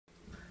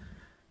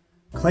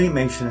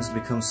claymation has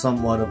become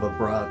somewhat of a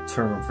broad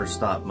term for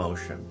stop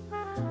motion,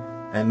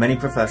 and many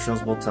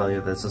professionals will tell you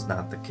this is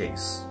not the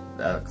case.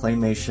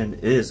 Claymation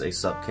is a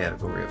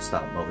subcategory of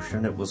stop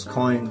motion. It was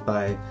coined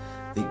by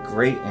the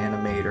great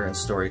animator and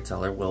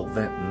storyteller Will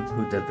Vinton,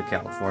 who did the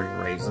California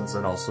Raisins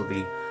and also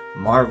the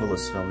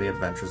marvelous film The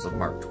Adventures of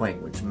Mark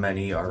Twain, which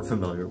many are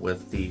familiar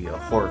with, the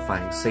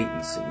horrifying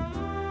Satan scene.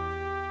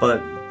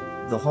 But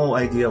the whole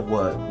idea of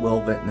what Will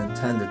Vinton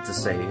intended to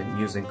say in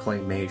using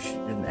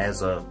claymation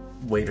as a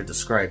way to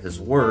describe his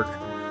work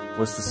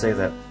was to say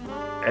that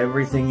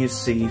everything you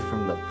see,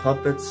 from the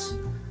puppets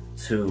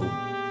to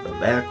the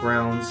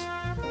backgrounds,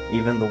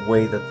 even the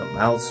way that the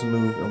mouths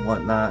move and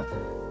whatnot,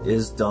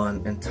 is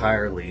done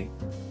entirely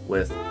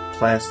with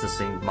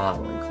plasticine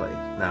modeling clay.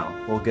 Now,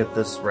 we'll get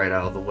this right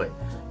out of the way.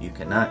 You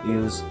cannot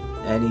use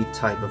any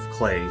type of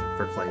clay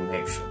for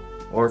claymation,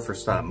 or for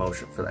stop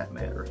motion for that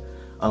matter,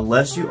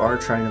 unless you are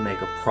trying to make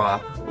a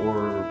prop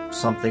or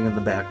something in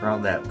the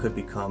background that could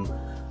become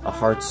a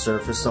hard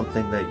surface,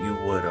 something that you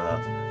would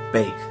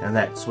bake, and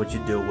that's what you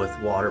do with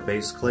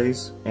water-based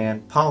clays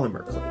and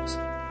polymer clays.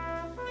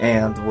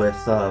 And with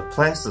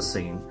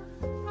plasticine,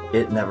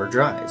 it never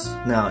dries.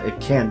 Now, it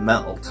can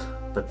melt,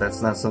 but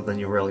that's not something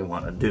you really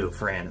want to do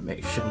for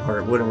animation, or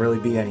it wouldn't really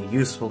be any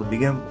useful to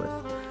begin with.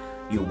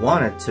 You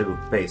want it to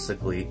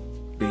basically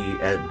be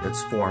at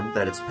its form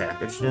that it's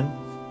packaged in,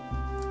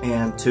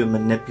 and to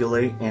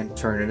manipulate and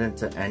turn it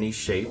into any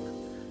shape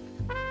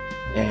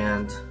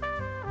and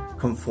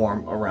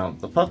conform around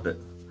the puppet,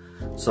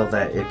 so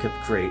that it could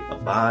create a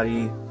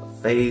body,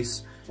 a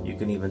face. You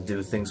can even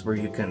do things where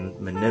you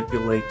can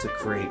manipulate to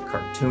create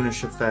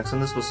cartoonish effects,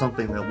 and this was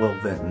something that Will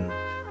Vinton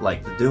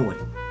liked doing.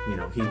 You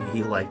know,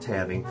 he liked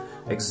having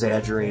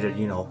exaggerated,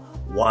 you know,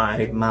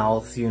 wide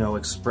mouth, you know,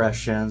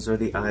 expressions, or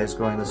the eyes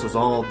going. This was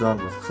all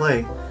done with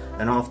clay,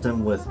 and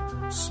often with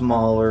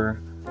smaller,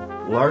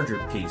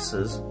 larger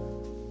pieces,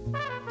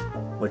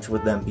 which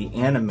would then be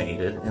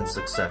animated in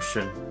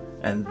succession.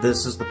 And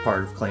this is the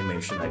part of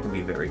claymation that can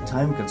be very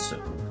time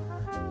consuming.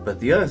 But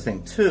the other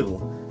thing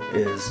too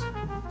is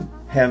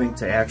having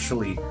to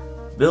actually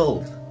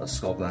build a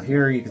sculpt. Now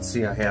here you can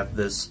see I have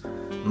this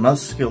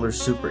muscular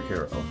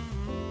superhero,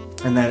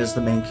 and that is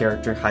the main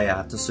character,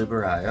 Hayata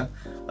Tsuburaya.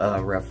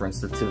 Reference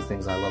the two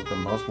things I love the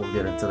most. We'll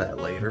get into that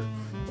later.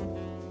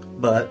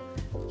 But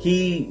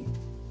he,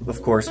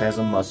 of course, has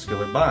a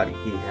muscular body.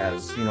 He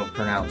has, you know,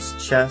 pronounced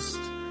chest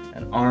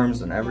and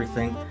arms and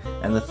everything.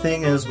 And the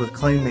thing is, with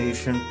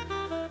claymation,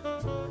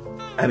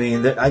 I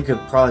mean, I could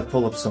probably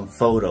pull up some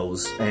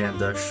photos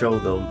and show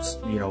those,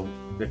 you know,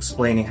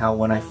 explaining how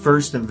when I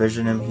first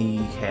envisioned him, he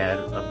had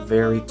a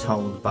very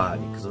toned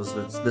body, because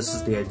this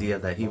is the idea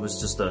that he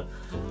was just a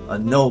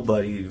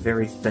nobody,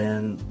 very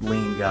thin,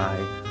 lean guy,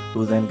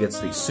 who then gets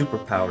these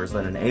superpowers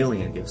that an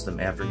alien gives him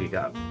after he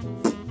got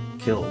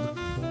killed,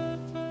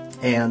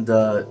 and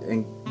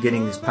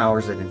getting these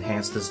powers that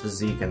enhanced his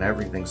physique and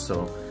everything.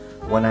 So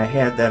when I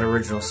had that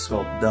original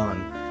sculpt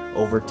done,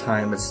 over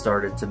time it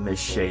started to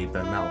misshape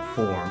and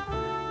malform,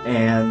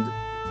 and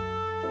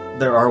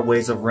there are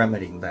ways of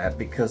remedying that,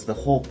 because the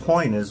whole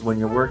point is, when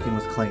you're working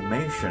with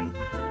claymation,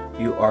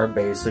 you are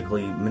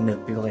basically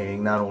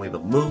manipulating not only the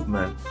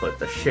movement, but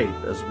the shape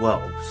as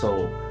well.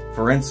 So,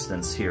 for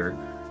instance here,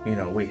 you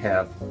know, we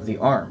have the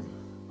arm,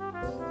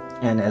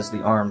 and as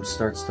the arm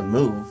starts to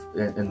move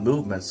in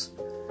movements,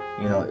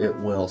 you know, it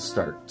will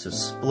start to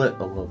split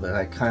a little bit.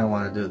 I kind of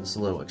want to do this a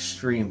little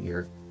extreme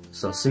here.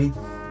 So see,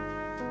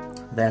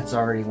 that's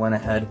already went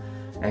ahead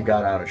and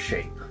got out of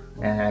shape.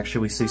 And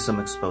actually we see some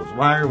exposed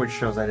wire, which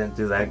shows I didn't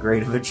do that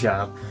great of a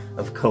job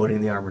of coating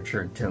the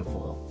armature in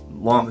tinfoil.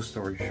 Long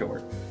story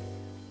short,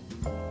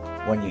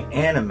 when you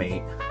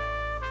animate,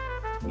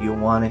 you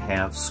want to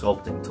have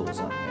sculpting tools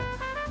on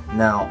hand.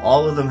 Now,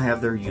 all of them have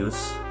their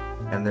use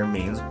and their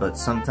means, but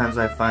sometimes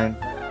I find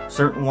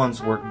certain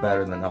ones work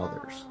better than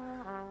others.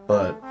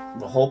 But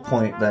the whole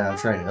point that I'm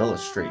trying to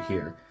illustrate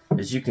here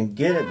is you can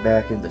get it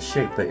back into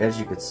shape, but as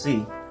you can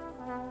see,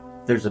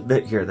 there's a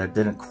bit here that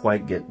didn't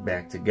quite get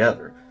back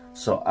together.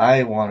 So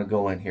I want to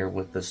go in here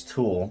with this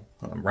tool.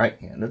 I'm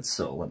right-handed,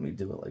 so let me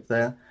do it like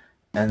that,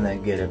 and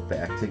then get it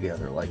back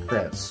together like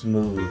that,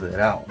 smooth it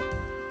out.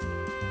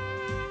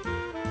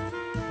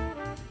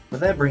 But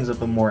that brings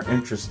up a more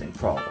interesting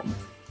problem.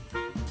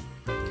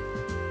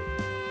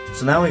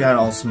 So now we got it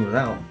all smoothed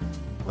out.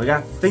 We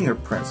got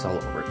fingerprints all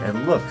over it,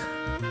 and look,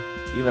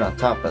 even on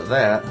top of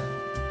that,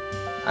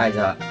 I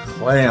got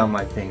clay on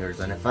my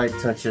fingers, and if I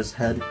touch his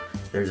head,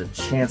 there's a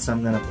chance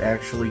I'm going to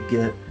actually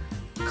get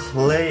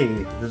clay,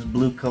 this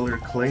blue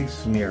colored clay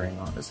smearing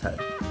on his head.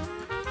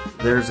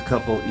 There's a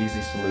couple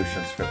easy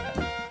solutions for that.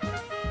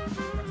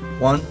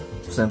 One,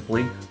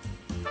 simply,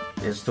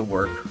 is to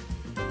work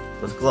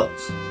with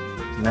gloves.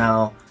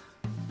 Now,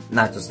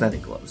 not just any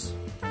gloves.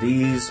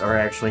 These are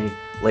actually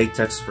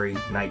latex-free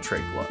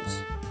nitrate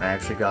gloves. I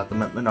actually got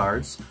them at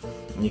Menards,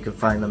 and you can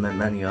find them at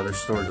many other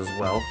stores as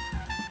well.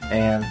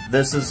 And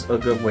this is a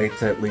good way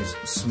to at least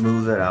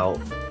smooth it out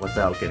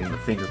without getting the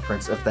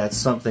fingerprints, if that's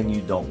something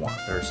you don't want.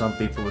 There are some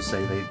people who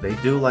say they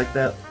do like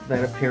that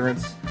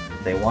appearance,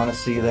 They want to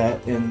see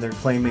that in their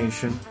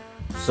claymation.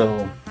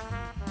 So,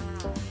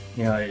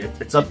 you know,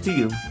 it's up to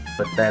you,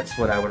 but that's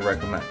what I would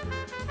recommend.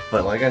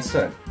 But like I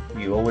said,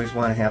 you always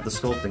want to have the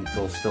sculpting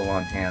tool still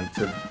on hand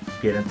to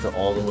get into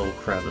all the little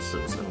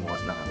crevices and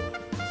whatnot.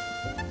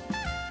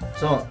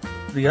 So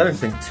the other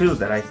thing too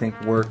that I think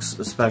works,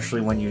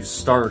 especially when you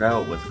start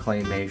out with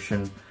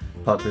claymation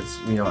puppets,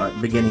 you know,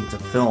 beginning to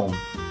film,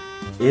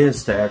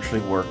 is to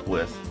actually work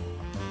with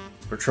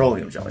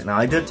petroleum jelly. Now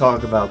I did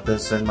talk about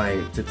this in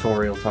my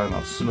tutorial talking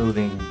about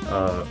smoothing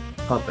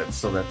puppets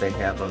so that they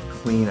have a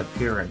clean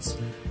appearance.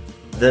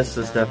 This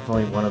is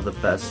definitely one of the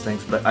best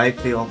things, but I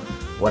feel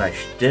what I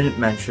didn't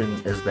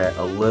mention is that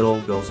a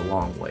little goes a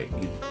long way.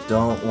 You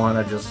don't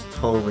want to just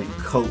totally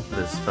coat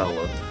this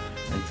fella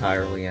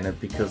entirely in it,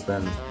 because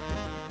then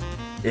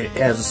it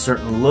has a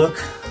certain look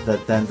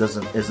that then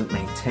isn't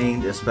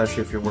maintained,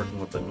 especially if you're working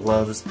with the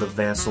gloves. The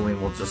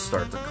Vaseline will just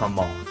start to come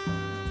off,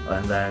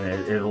 and then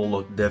it will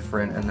look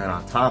different. And then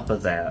on top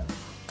of that,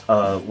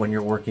 when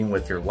you're working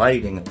with your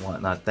lighting and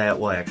whatnot, that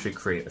will actually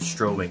create a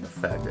strobing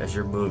effect as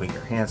you're moving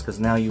your hands, because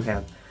now you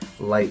have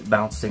light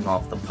bouncing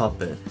off the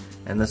puppet.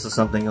 And this is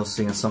something you'll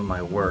see in some of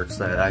my works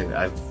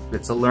that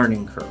it's a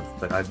learning curve,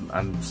 but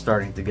I'm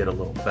starting to get a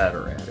little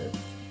better at it.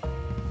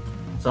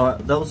 So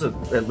those are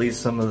at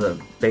least some of the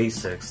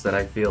basics that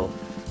I feel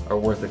are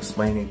worth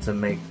explaining to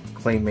make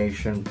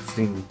claymation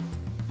seem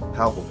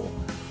palpable.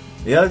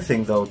 The other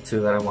thing though too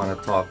that I want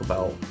to talk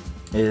about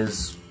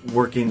is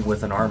working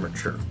with an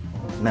armature.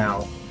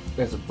 Now,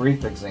 as a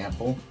brief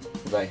example,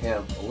 I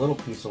have a little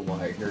piece of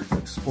wire here to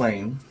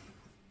explain.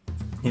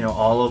 You know,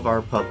 all of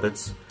our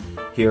puppets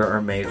here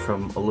are made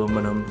from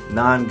aluminum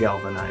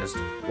non-galvanized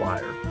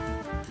wire,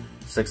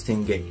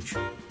 16 gauge,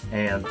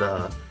 and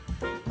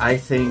I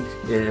think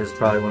it is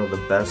probably one of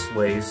the best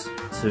ways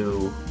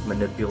to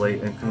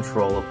manipulate and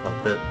control a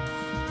puppet,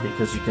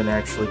 because you can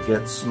actually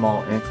get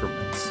small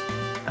increments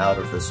out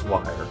of this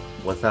wire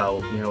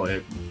without, you know,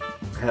 it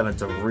having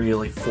to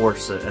really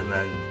force it and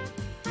then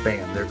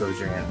bam, there goes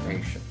your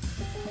animation.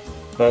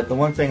 But the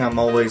one thing I'm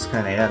always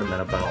kind of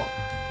adamant about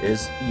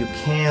is you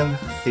can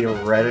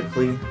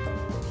theoretically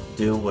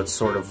do what's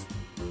sort of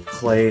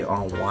clay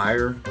on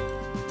wire.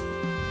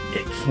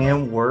 It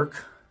can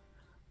work,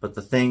 but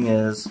the thing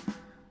is,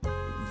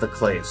 the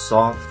clay is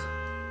soft,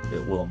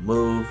 it will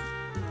move,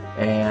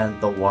 and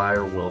the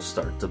wire will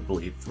start to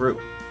bleed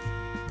through.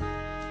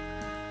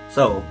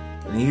 So,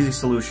 an easy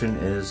solution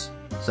is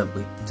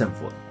simply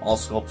tinfoil. All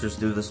sculptors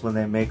do this when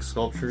they make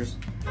sculptures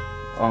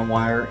on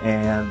wire,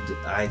 and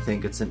I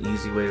think it's an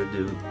easy way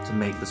to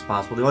make this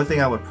possible. The only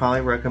thing I would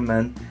probably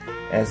recommend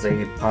as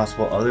a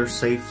possible other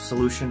safe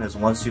solution is,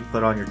 once you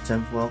put on your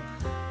tinfoil,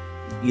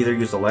 either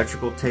use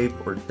electrical tape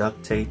or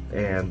duct tape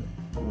and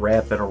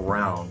wrap it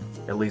around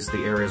at least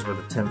the areas where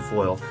the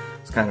tinfoil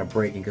is kind of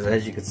breaking, because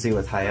as you can see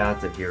with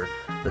Hayata here,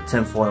 the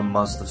tinfoil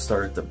must have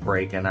started to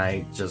break, and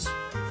I just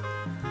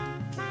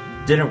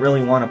didn't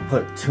really want to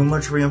put too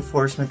much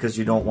reinforcement because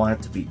you don't want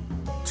it to be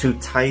too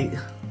tight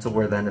to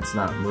where then it's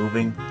not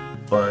moving.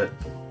 But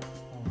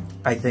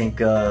I think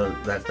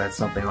that's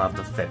something I'll have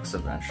to fix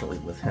eventually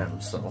with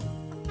him, so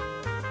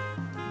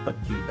put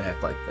you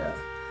back like that.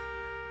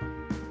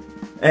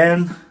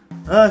 And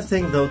another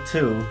thing though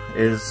too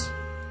is,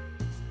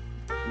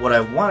 what I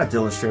wanted to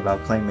illustrate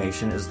about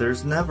claymation is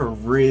there's never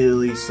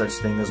really such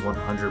thing as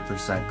 100%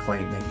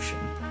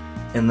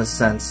 claymation, in the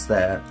sense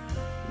that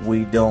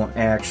we don't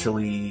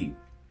actually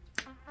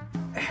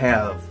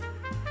have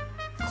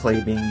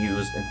clay being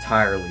used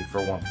entirely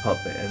for one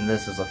puppet, and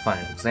this is a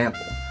fine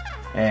example.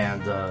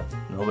 And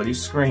nobody's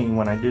screaming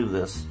when I do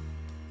this.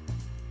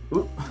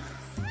 Oop.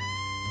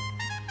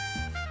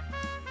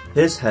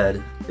 His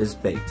head is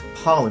baked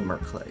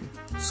polymer clay,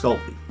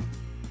 Sculpey.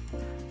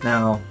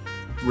 Now,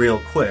 real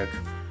quick,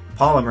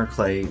 polymer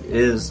clay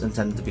is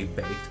intended to be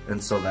baked,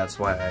 and so that's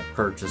why I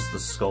purchased the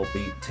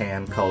Sculpey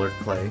tan colored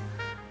clay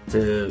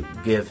to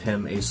give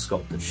him a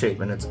sculpted shape,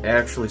 and it's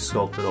actually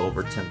sculpted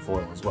over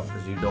tinfoil as well,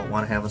 because you don't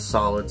want to have a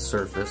solid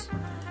surface.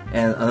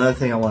 And another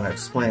thing I want to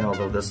explain,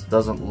 although this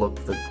doesn't look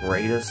the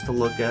greatest to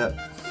look at,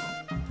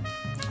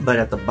 but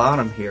at the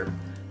bottom here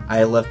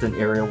I left an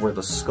area where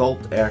the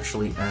sculpt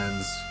actually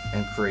ends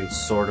and creates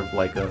sort of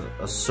like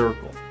a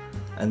circle,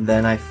 and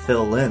then I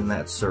fill in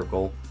that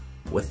circle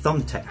with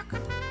thumbtack,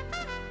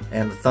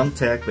 and the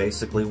thumbtack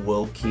basically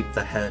will keep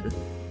the head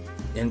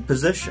in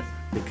position,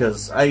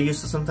 because I used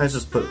to sometimes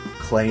just put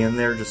clay in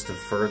there just to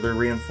further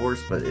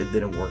reinforce, but it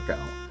didn't work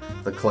out.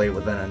 The clay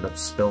would then end up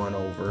spilling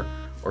over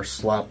or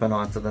slopping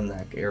onto the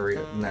neck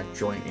area, neck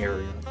joint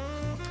area.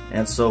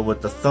 And so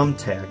with the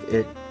thumbtack,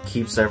 it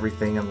keeps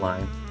everything in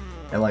line.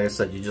 And like I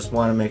said, you just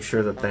want to make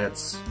sure that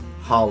that's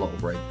hollow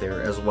right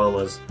there, as well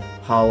as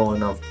hollow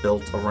enough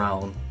built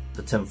around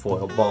the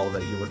tinfoil ball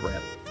that you would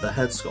wrap the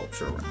head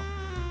sculpture around.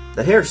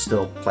 The hair's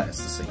still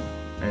plasticine,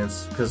 and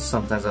it's because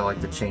sometimes I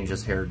like to change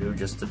his hairdo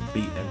just to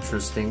be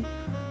interesting.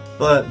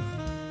 But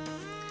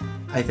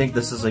I think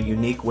this is a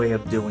unique way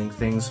of doing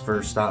things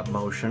for stop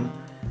motion.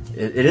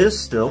 It is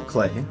still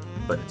clay,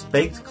 but it's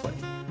baked clay.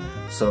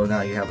 So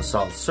now you have a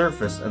solid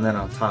surface, and then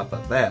on top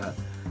of that,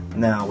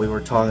 Now, we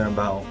were talking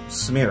about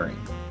smearing,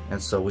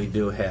 and so we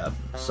do have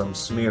some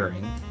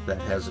smearing that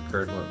has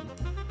occurred. Let me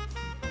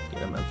get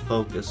them in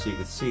focus so you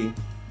can see.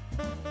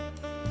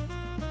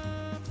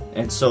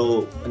 And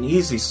so, an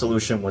easy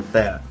solution with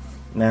that,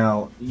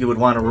 now, you would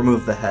want to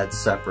remove the head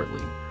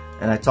separately.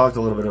 And I talked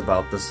a little bit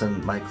about this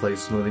in my clay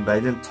smoothing, but I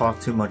didn't talk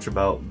too much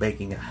about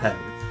making a head,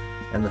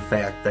 and the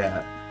fact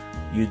that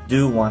you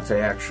do want to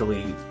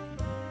actually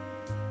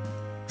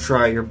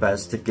try your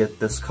best to get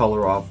this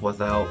color off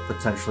without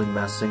potentially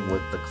messing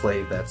with the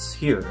clay that's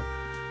here.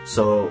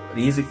 So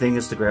the easy thing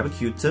is to grab a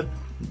Q-tip,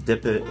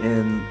 dip it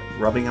in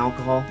rubbing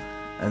alcohol,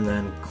 and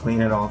then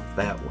clean it off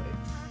that way.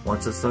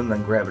 Once it's done,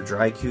 then grab a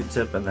dry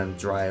Q-tip and then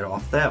dry it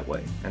off that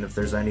way. And if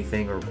there's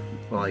anything, or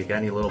like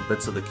any little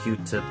bits of the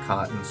Q-tip,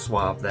 cotton,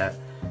 swab that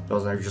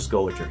goes there, just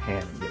go with your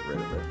hand and get rid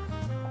of it.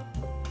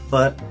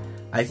 But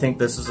I think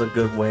this is a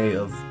good way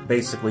of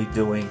basically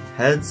doing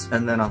heads,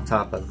 and then on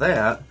top of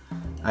that,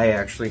 I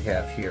actually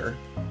have here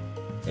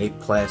a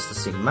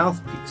plasticine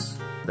mouthpiece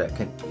that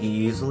can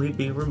easily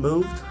be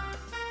removed.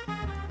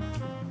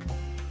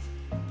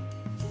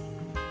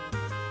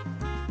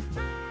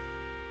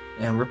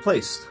 And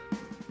replaced.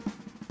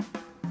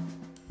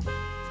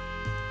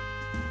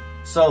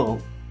 So,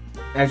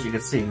 as you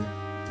can see,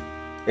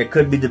 it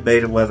could be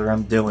debated whether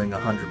I'm doing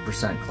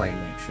 100%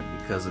 claymation,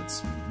 because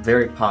it's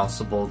very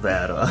possible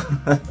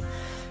that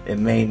it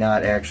may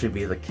not actually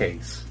be the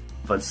case.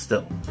 But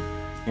still,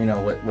 you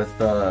know,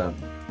 with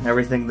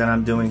everything that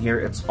I'm doing here,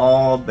 it's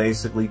all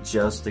basically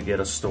just to get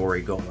a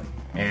story going.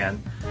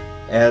 And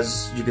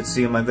as you can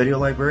see in my video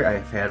library,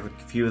 I've had a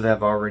few that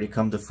have already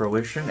come to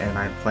fruition, and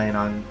I plan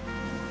on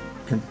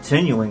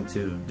continuing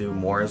to do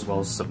more, as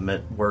well as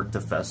submit work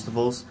to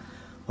festivals.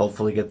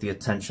 Hopefully get the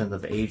attention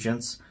of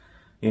agents.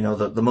 You know,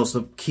 the most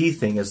key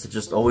thing is to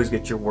just always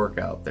get your work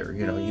out there.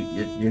 You know,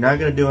 you're not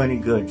going to do any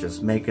good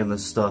just making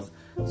this stuff,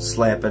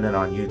 slapping it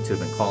on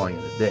YouTube and calling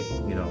it a day.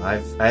 You know,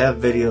 I have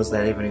videos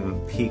that haven't even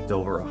peaked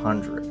over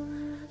 100.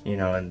 You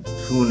know, and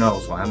who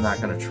knows why. I'm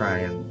not going to try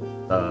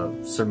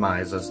and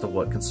surmise as to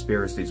what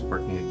conspiracy is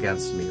working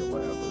against me or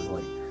whatever.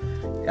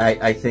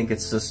 Like, I think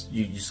it's just,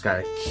 you just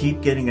got to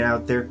keep getting it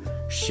out there,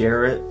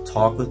 share it,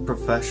 talk with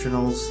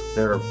professionals.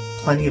 There are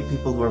plenty of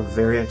people who are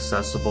very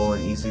accessible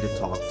and easy to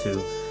talk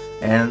to.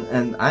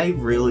 And I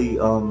really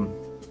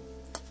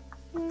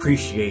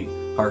appreciate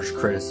harsh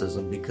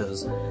criticism,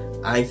 because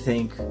I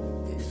think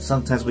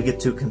sometimes we get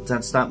too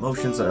content. Stop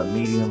motion's a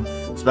medium,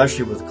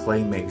 especially with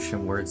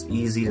claymation, where it's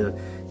easy to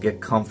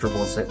get comfortable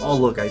and say, oh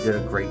look, I did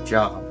a great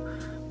job.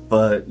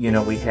 But, you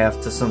know, we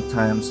have to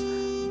sometimes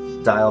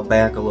dial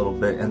back a little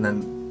bit and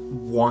then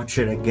watch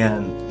it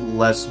again,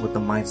 less with the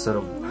mindset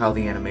of how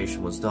the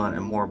animation was done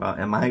and more about,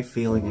 am I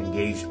feeling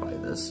engaged by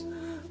this?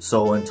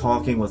 So in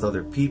talking with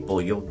other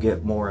people, you'll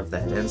get more of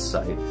that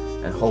insight,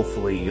 and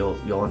hopefully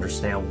you'll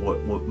understand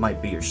what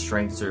might be your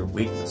strengths or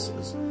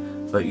weaknesses.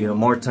 But, you know,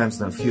 more times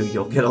than a few,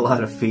 you'll get a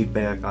lot of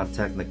feedback on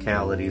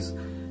technicalities.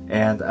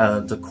 And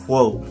to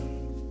quote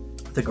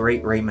the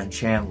great Raymond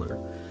Chandler,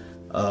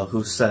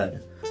 who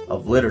said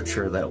of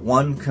literature that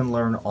one can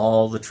learn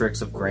all the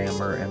tricks of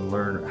grammar and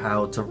learn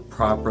how to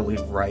properly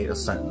write a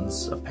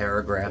sentence, a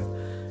paragraph,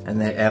 and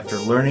that after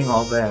learning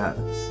all that,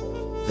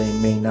 they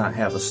may not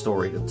have a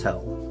story to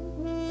tell.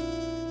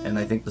 And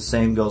I think the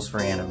same goes for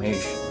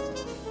animation.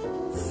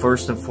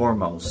 First and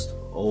foremost,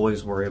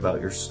 always worry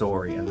about your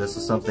story, and this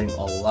is something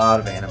a lot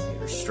of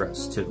animators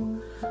stress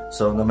too.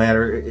 So no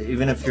matter,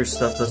 even if your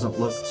stuff doesn't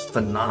look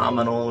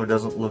phenomenal or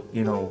doesn't look,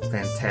 you know,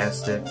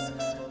 fantastic,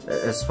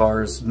 as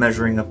far as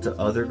measuring up to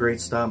other great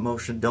stop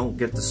motion, don't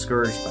get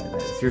discouraged by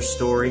that. If your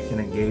story can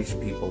engage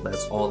people,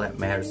 that's all that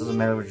matters. It doesn't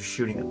matter if you're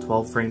shooting at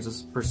 12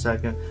 frames per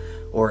second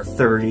or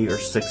 30 or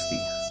 60,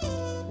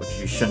 which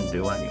you shouldn't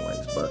do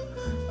anyways, but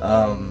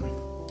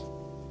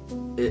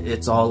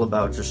it's all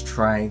about just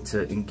trying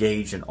to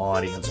engage an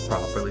audience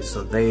properly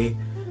so they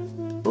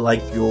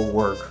like your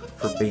work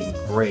for being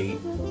great,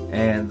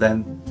 and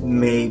then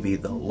maybe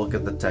they'll look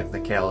at the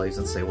technicalities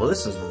and say, well,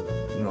 this is,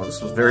 you know,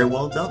 this was very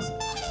well done.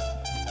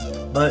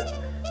 But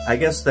I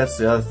guess that's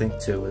the other thing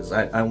too, is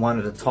I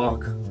wanted to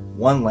talk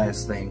one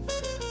last thing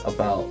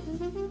about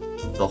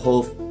the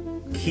whole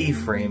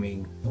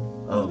keyframing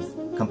of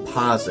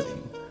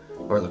compositing,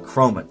 or the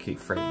chroma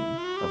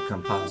keyframing of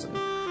compositing,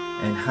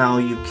 and how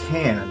you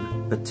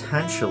can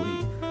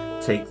potentially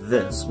take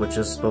this, which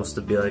is supposed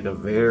to be like a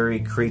very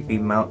creepy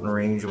mountain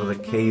range with a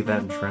cave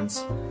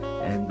entrance,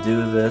 and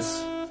do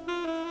this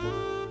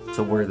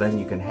to where then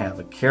you can have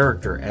a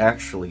character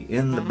actually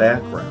in the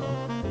background.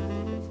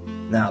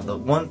 Now, the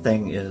one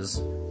thing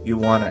is, you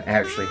want to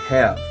actually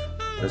have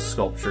the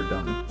sculpture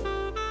done.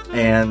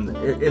 And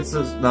it's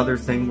another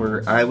thing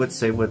where I would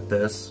say with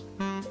this,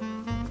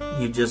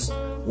 you just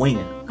wing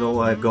it.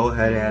 Go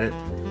ahead at it.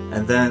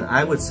 And then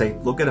I would say,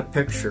 look at a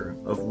picture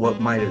of what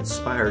might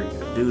inspire you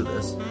to do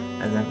this,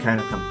 and then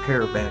kind of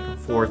compare back and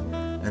forth,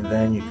 and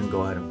then you can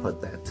go ahead and put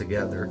that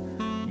together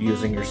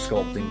using your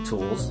sculpting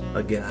tools.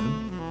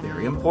 Again,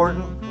 very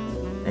important.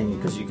 and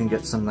because you can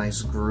get some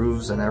nice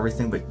grooves and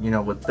everything. But you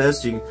know, with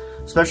this,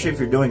 especially if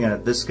you're doing it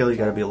at this scale, you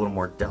got to be a little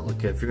more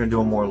delicate. If you're going to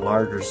do a more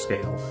larger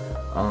scale,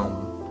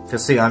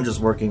 because see, I'm just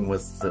working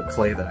with the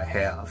clay that I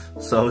have,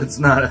 so it's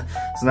not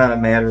a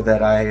matter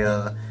that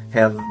I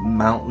have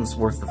mountains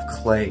worth of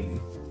clay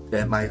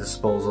at my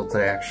disposal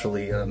to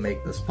actually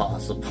make this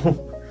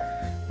possible.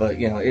 But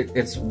you know,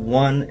 it's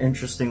one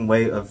interesting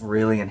way of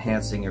really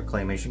enhancing your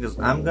claymation, because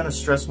I'm going to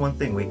stress one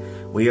thing: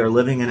 we are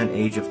living in an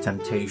age of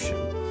temptation.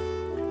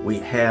 We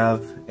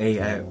have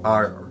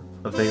AR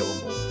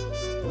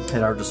available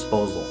at our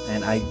disposal,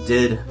 and I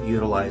did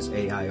utilize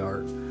AI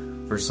art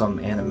for some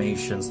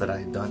animations that I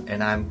had done,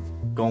 and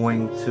I'm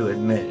going to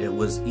admit it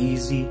was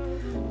easy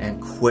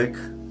and quick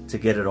to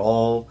get it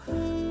all.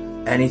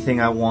 Anything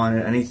I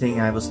wanted,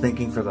 anything I was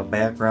thinking for the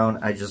background,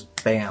 I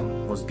just,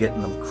 bam, was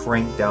getting them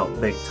cranked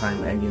out big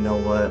time. And you know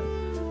what?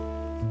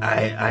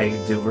 I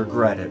do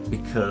regret it,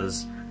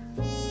 because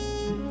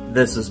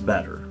this is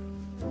better.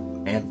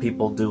 And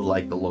people do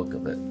like the look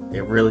of it.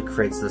 It really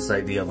creates this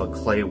idea of a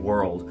clay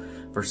world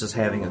versus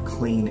having a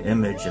clean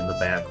image in the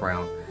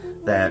background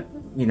that,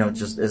 you know,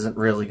 just isn't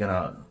really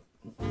gonna,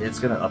 it's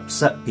gonna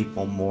upset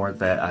people more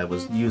that I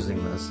was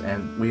using this.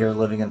 And we are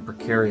living in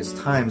precarious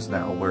times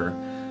now where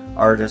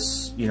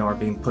artists, you know, are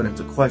being put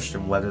into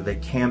question whether they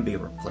can be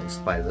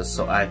replaced by this.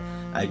 So I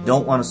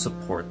don't want to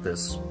support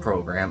this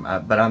program,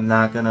 but I'm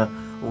not going to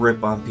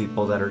rip on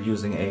people that are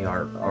using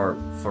AR art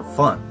for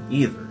fun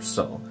either.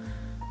 So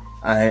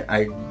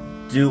I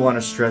do want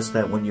to stress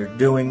that when you're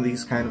doing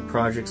these kind of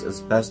projects, it's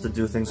best to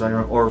do things on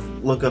your own, or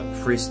look up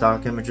free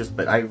stock images.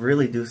 But I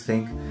really do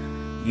think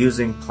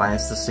using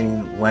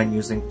plasticine, when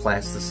using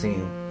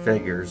plasticine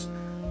figures,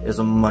 is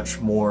a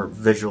much more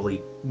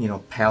visually, you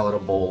know,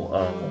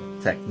 palatable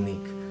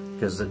technique,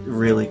 because it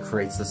really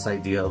creates this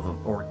idea of an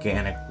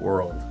organic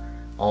world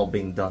all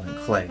being done in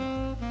clay.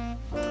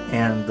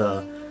 And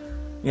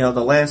you know,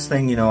 the last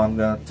thing, you know, I'm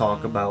going to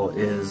talk about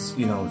is,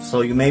 you know, so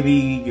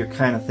you're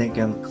kind of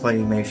thinking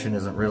claymation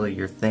isn't really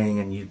your thing,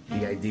 and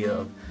the idea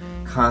of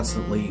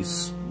constantly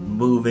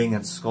moving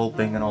and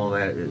sculpting and all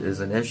that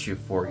is an issue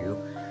for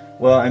you.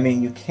 Well, I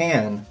mean, you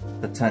can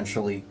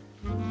potentially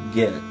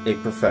get a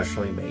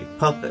professionally made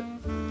puppet,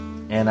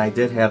 and I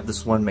did have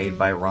this one made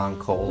by Ron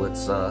Cole.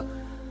 It's a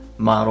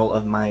model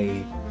of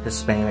my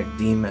Hispanic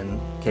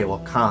demon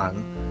Kewal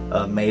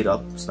Khan, made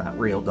up. It's not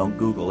real, don't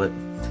Google it.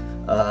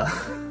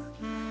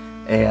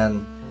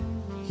 And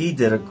he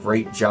did a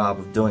great job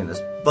of doing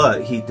this,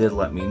 but he did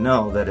let me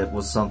know that it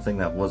was something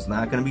that was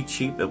not going to be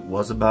cheap. It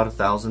was about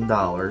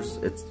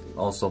 $1,000. It's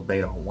also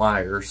made on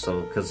wire,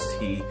 so because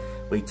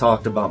we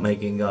talked about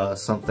making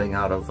something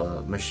out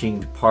of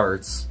machined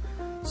parts,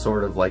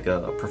 sort of like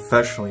a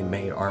professionally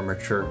made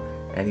armature,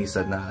 and he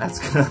said, nah, that's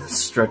gonna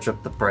stretch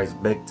up the price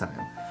big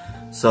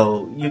time.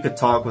 So you could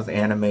talk with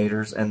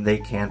animators, and they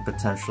can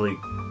potentially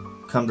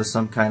come to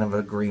some kind of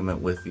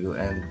agreement with you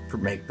and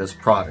make this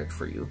product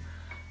for you.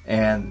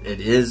 And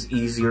it is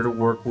easier to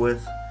work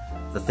with.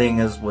 The thing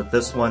is, with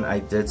this one, I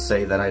did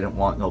say that I didn't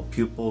want no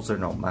pupils or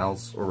no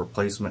mouths or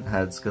replacement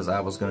heads, because I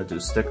was going to do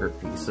sticker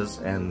pieces,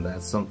 and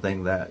that's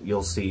something that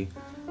you'll see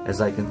as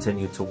I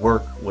continue to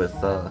work with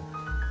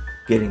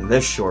getting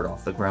this short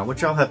off the ground,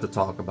 which I'll have to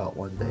talk about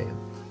one day.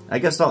 I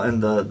guess I'll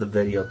end the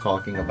video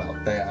talking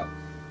about that.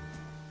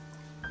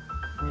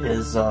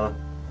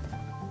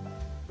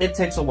 It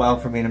takes a while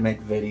for me to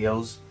make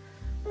videos,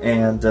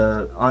 and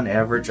on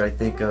average, I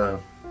think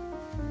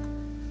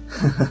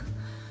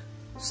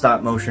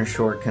stop motion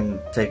short can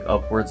take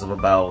upwards of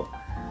about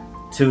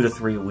 2 to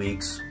 3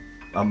 weeks,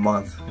 a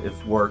month,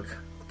 if work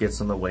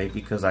gets in the way,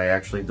 because I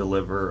actually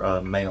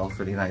deliver mail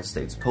for the United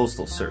States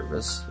Postal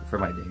Service for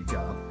my day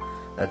job.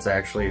 That's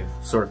actually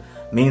sort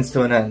of means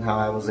to an end how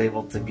I was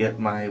able to get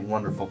my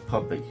wonderful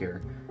puppet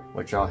here,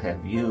 which I'll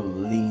have you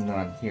lean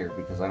on here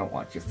because I don't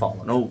want you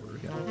falling over,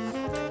 you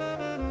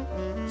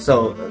know.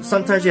 So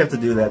sometimes you have to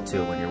do that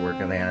too when you're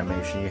working the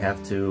animation. You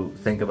have to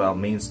think about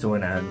means to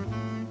an end.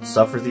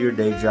 Suffer through your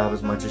day job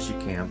as much as you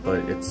can,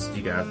 but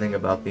you gotta think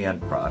about the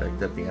end product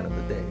at the end of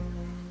the day.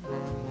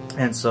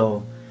 And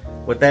so,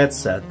 with that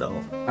said, though,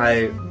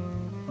 I,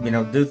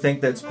 do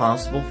think that it's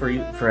possible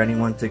for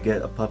anyone to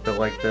get a puppet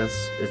like this.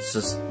 It's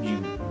just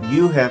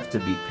you have to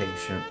be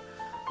patient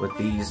with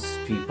these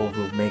people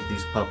who make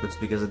these puppets,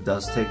 because it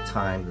does take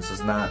time. This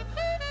is not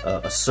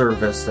a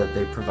service that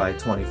they provide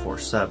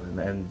 24/7,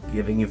 and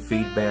giving you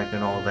feedback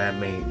and all that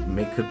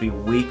could be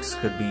weeks,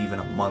 could be even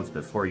a month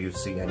before you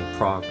see any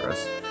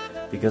progress,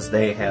 because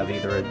they have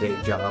either a day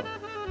job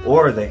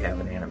or they have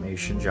an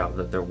animation job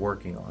that they're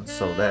working on.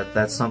 So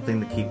that's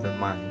something to keep in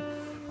mind.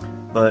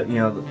 But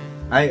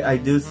I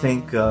do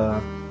think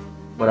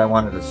what I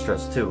wanted to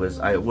stress too is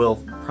I will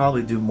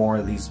probably do more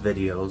of these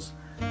videos,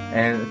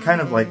 and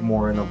kind of like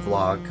more in a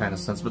vlog kind of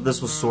sense, but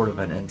this was sort of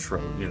an intro,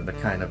 to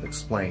kind of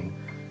explain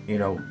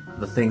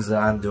the things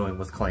that I'm doing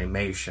with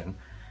claymation.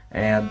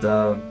 And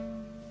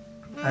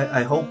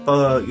I hope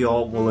you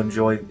all will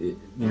enjoy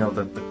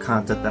the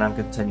content that I'm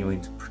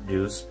continuing to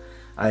produce.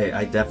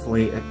 I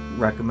definitely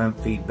recommend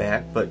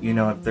feedback, but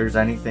if there's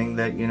anything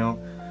that you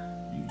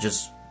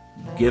just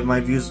give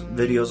my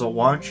videos a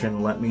watch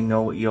and let me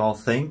know what you all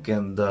think.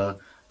 And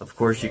of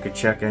course, you could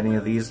check any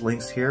of these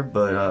links here.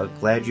 But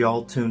glad you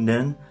all tuned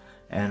in,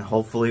 and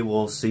hopefully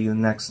we'll see you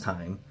next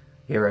time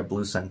here at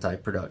Blue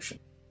Sentai Production.